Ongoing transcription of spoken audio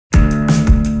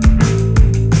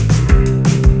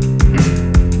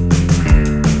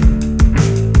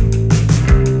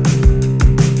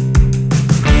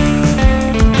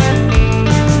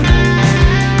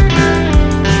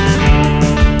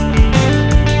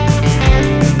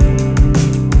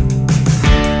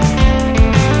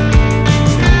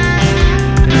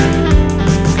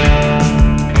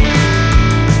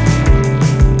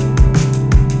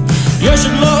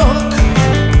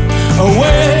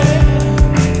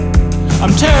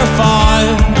I'm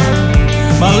terrified,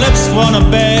 my lips wanna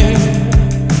beg,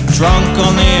 drunk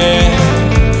on the air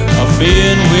of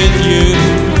being with you,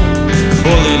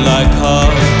 bully like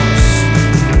us.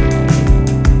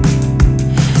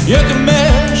 You can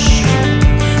mesh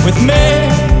with me,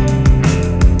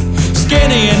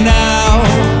 skinnier now,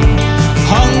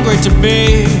 hungry to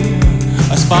be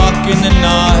a spark in the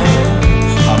night.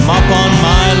 I'm up on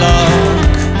my luck,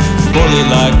 bully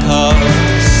like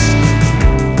us.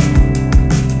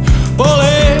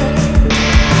 Bully,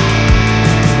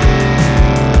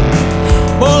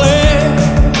 bully.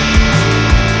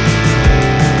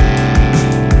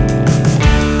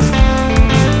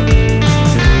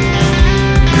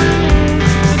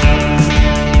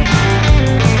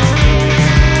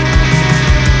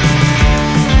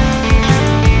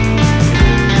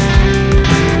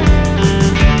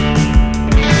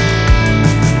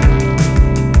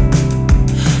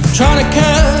 Trying to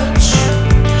catch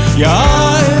your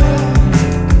eye.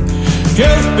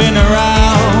 You've been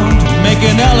around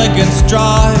making elegant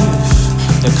strife,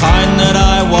 the kind that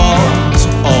I want.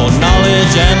 All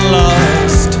knowledge and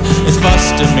lust is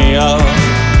busting me up.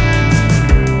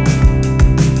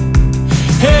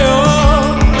 Here you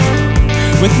are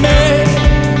with me,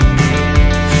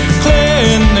 clear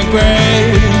in the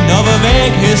grain of a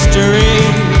vague history.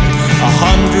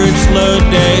 100 slow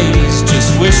days,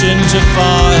 just wishing to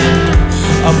find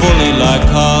a bully like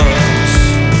us.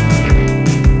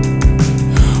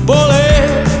 Bully,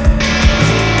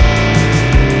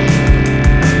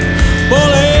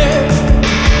 bully,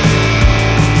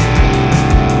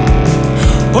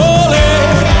 bully.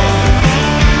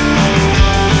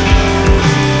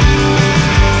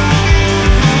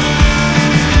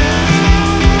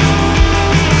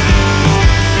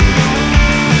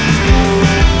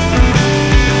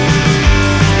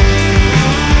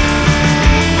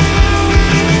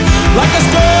 Like a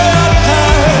straight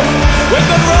path, we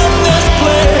could run this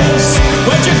place.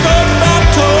 Where'd you go back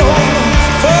to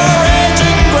for a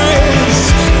raging grace?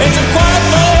 It's a quiet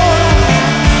thought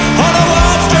on a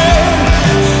wild string.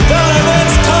 The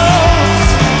living's tough,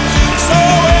 so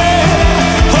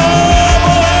bully,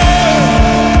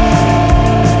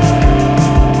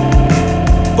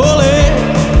 bully.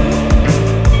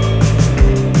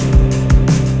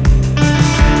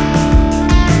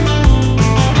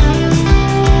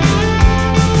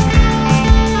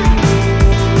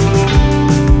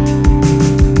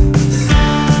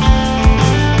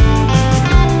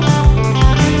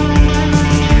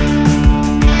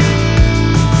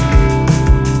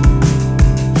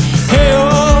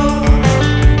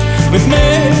 With me,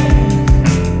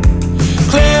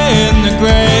 clear in the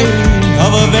grain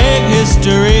of a vague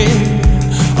history.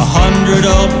 100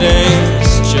 old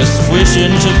days, just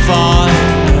wishing to find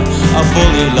a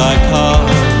bully like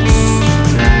her.